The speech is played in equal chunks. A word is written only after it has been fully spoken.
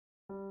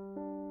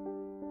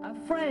A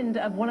friend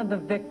of one of the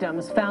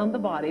victims found the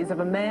bodies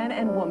of a man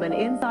and woman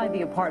inside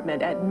the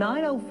apartment at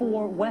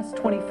 904 West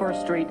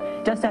 21st Street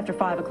just after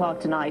 5 o'clock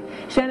tonight.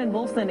 Shannon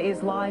Wilson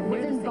is live.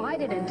 Was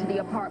invited into the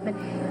apartment,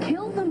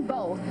 killed them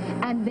both,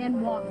 and then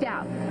walked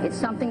out. It's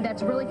something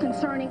that's really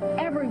concerning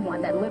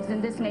everyone that lives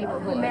in this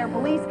neighborhood. Mayor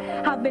police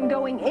have been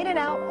going in and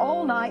out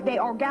all night. They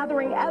are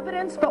gathering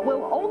evidence, but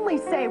will only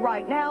say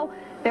right now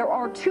there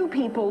are 2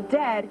 people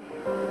dead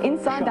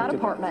inside that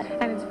apartment.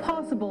 And it's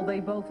possible they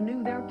both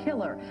knew their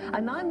killer. A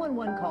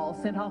 911 call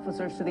sent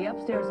officers to the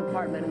upstairs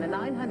apartment in the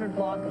 900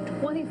 block of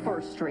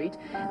 21st Street.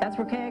 That's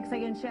where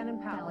KXA and Shannon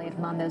Powell.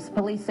 On this,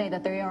 police say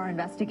that they are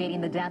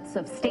investigating the deaths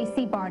of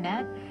Stacy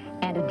Barnett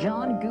and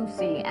John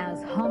Goosey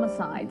as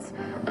homicides.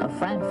 A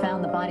friend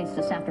found the bodies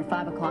just after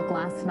 5 o'clock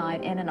last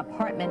night in an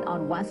apartment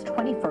on West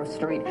 21st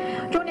Street.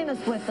 Joining us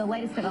with the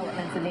latest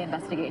developments in the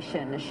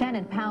investigation,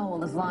 Shannon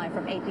Powell is live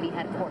from APD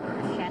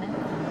headquarters. Shannon?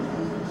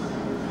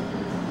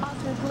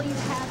 Officers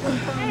police have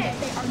confirmed that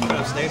they are now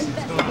investigating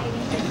the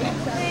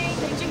deaths of... Hey,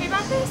 did you hear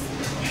about this?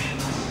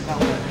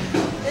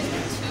 There's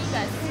been 2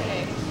 deaths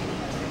today.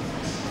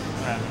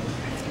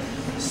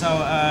 So,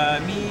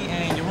 me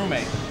and your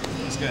roommate.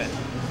 It's good.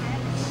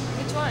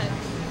 Which one?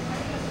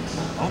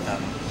 Both of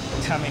them.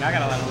 I mean, I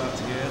got a lot of love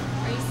to give.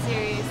 Are you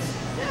serious?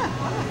 Yeah,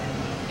 why not?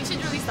 You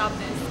should really stop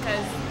this,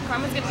 because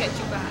karma's gonna get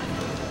you back.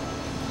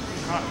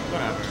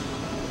 Whatever.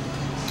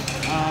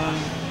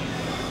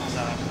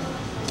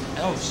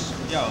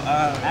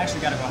 I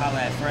actually gotta go holler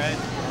at Fred,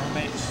 my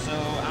roommate, so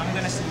I'm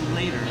gonna see you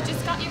later. You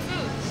just got your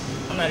food.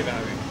 I'm not even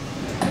hungry.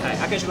 Alright,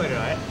 I'll catch you later,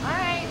 alright?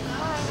 Alright,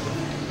 bye.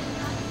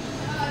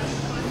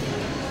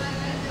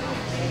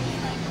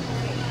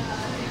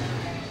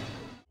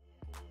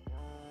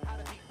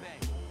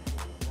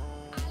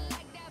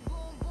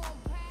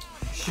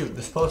 Shoot,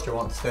 this poster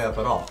won't stay up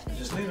at all.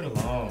 Just leave it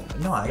alone.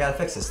 No, I gotta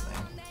fix this thing.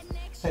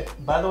 Hey,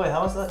 by the way,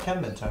 how was that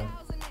chem midterm?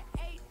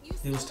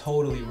 It was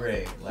totally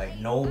rigged. Like,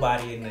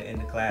 nobody in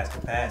the class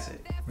could pass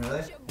it.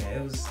 Really? Yeah,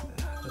 it was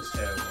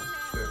terrible.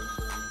 Sure.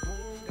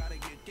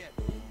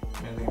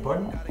 Anything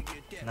important?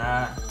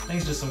 Nah, I think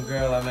it's just some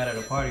girl I met at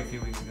a party a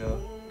few weeks ago.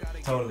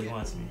 Totally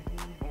wants me.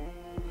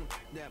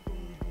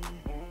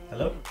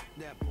 Hello?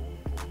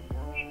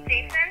 Hey,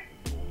 Jason?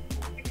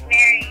 It's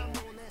Mary.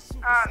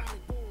 I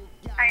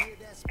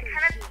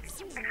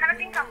kind of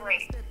think I'm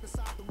late.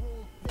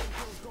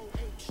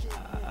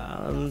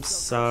 I'm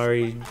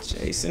sorry,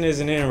 Jason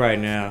isn't in right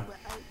now.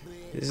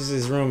 This is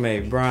his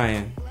roommate,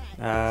 Brian.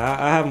 I'll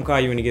have him call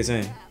you when he gets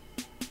in.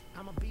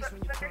 But this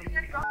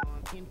is wrong.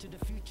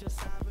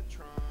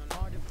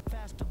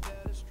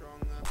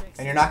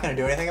 And you're not gonna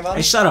do anything about Hey,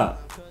 it? shut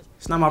up.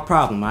 It's not my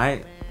problem,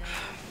 alright?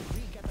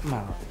 Come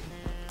on.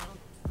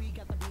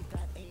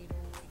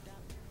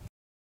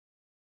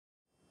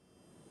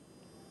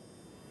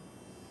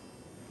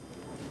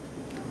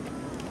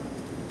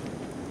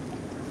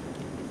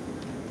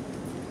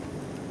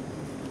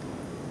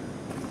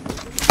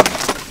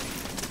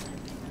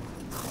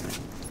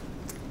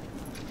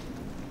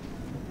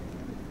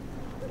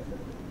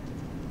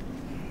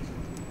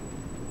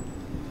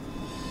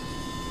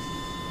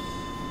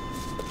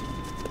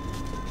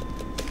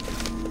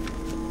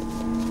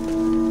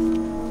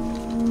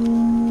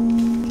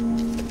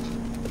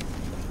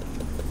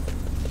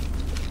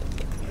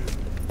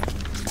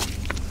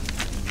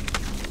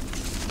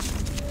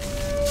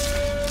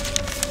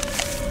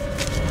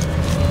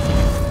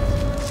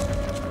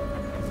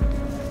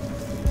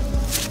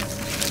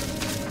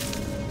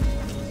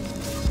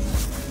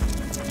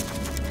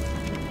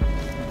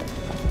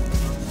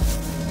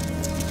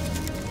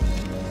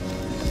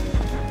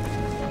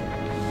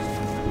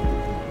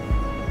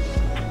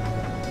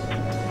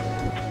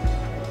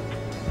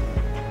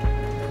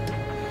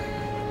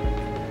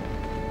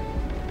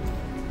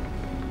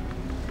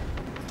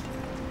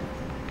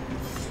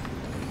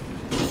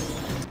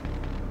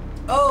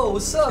 Oh,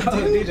 what's up,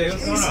 dude? DJ,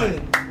 what's going on?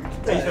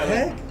 What the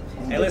heck?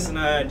 Hey, listen,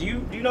 do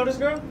you know this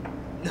girl?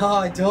 No,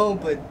 I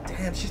don't, but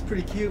damn, she's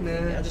pretty cute,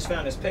 man. Yeah, I just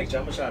found this picture.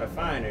 I'm gonna try to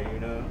find her,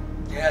 you know?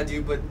 Yeah,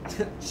 dude, but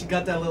she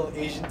got that little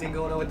Asian thing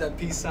going on with that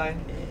peace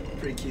sign.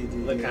 Pretty cute,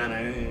 dude. Look yeah.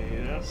 kinda,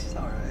 you know? She's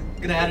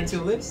alright. Gonna add her to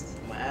the list?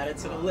 I'm gonna add it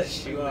to the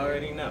list. You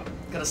already know.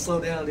 Gotta slow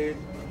down, dude.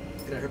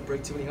 Gonna hurt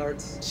break too many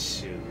hearts.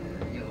 Shoot.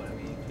 You know what I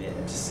mean? Yeah.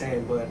 Just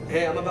saying, but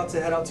hey, I'm about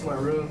to head out to my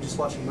room, just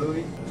watch a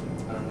movie.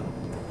 I don't know.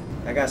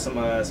 I got some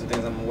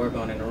things I'm gonna work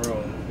on in the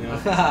room, you know?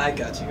 I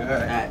got you,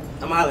 alright. Alright,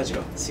 I'm gonna let you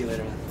go. See you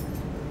later, man.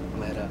 I'm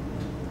gonna head out.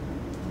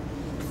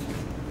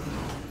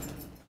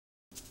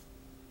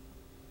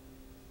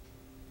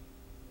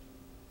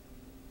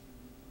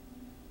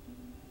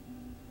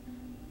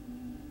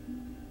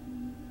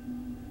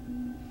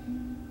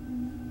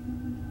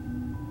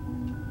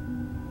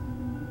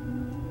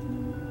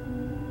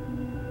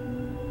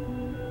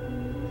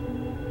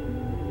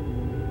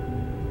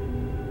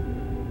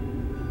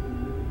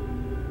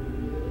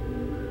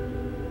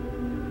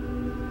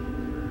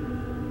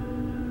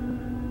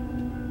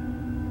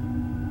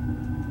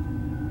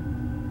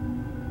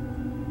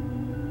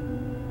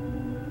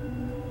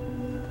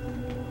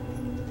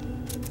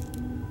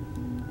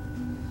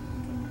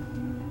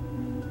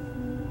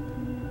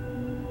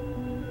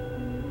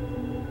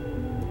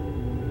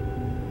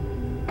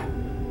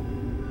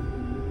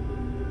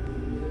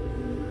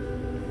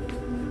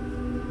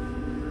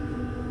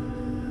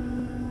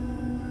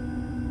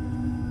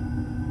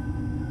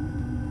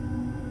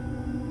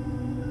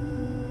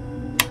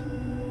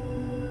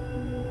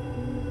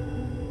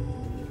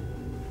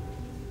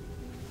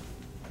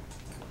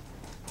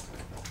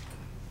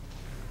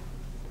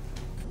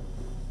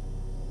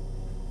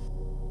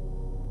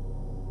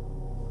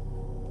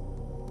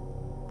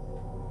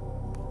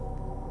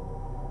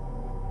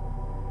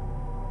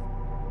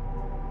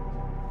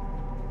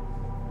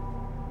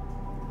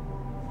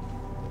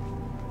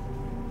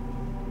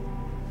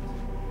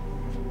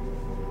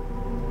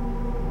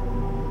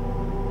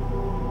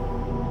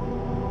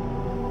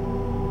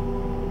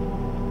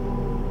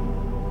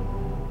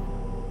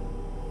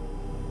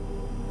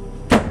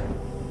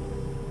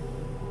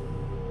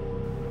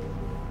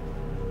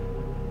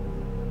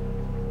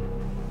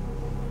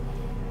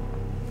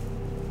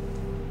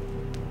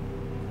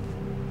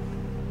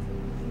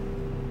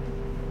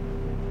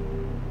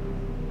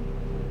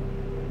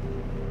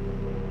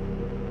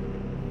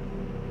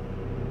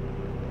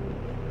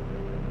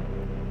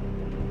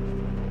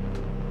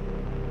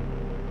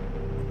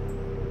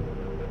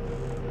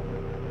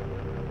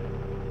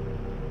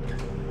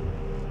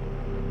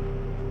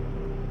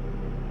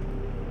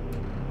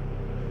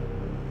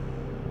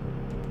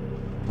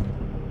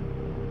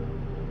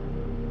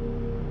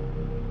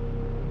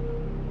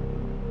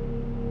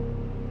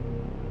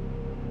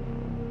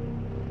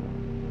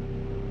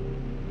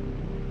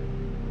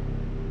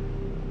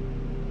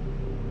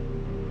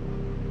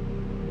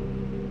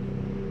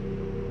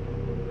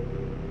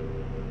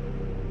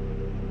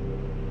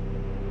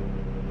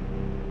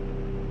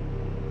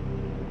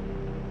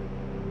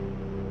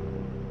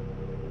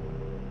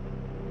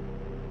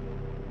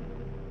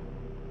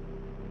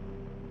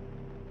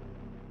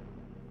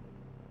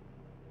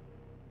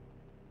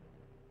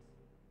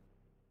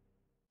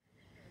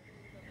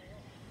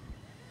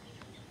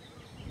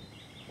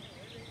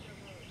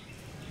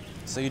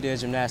 So you did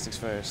gymnastics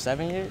for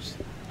 7 years?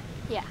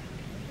 Yeah,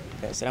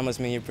 Okay, so that must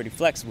mean you're pretty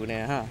flexible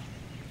then, huh?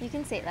 you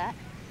can say that.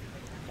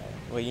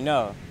 Well, you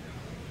know,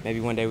 maybe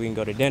one day we can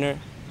go to dinner,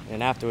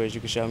 and afterwards you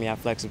can show me how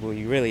flexible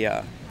you really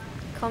are.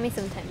 Call me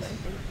sometime.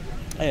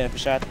 Oh, yeah, for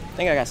sure. I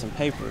think I got some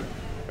paper.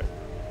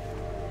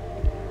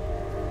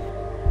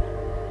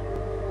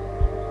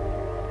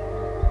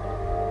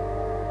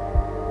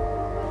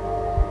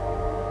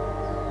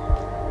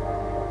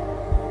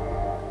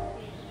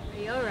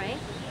 Are you all right?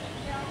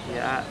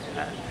 Yeah,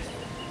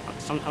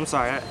 I'm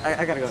sorry.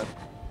 I gotta go.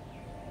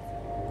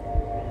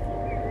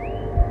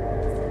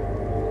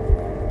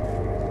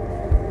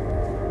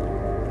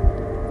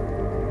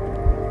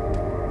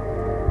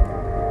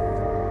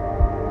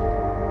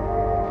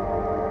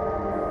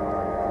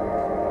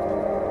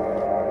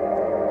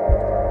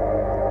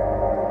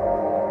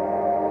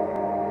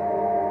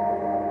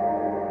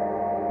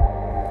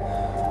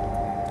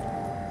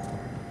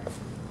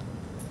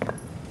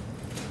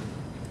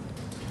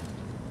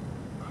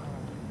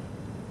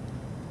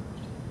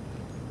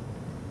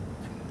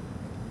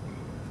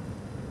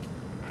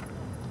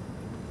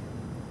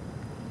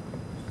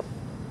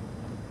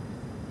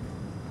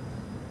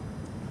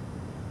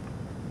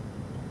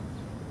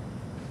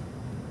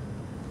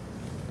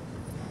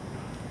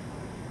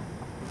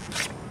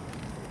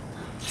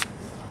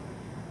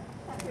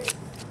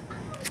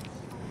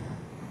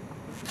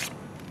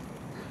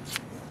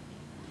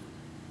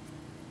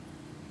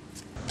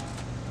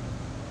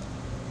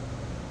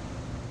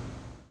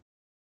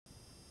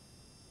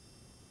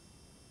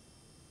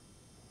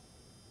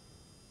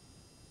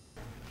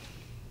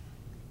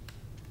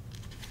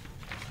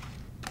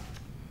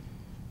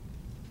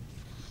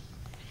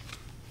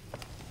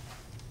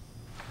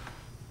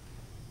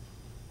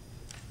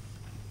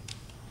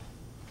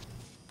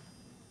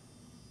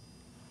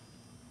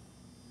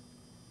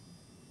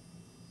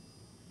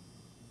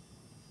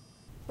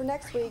 For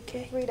next week,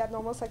 please read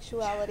Abnormal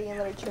Sexuality in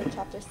Literature,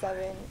 Chapter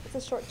 7. It's a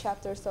short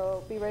chapter,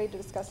 so be ready to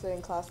discuss it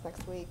in class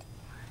next week.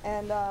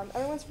 And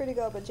everyone's free to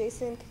go, but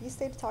Jason, could you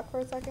stay to talk for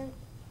a second?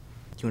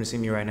 You wanna see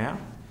me right now?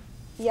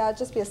 Yeah,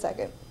 just be a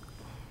second.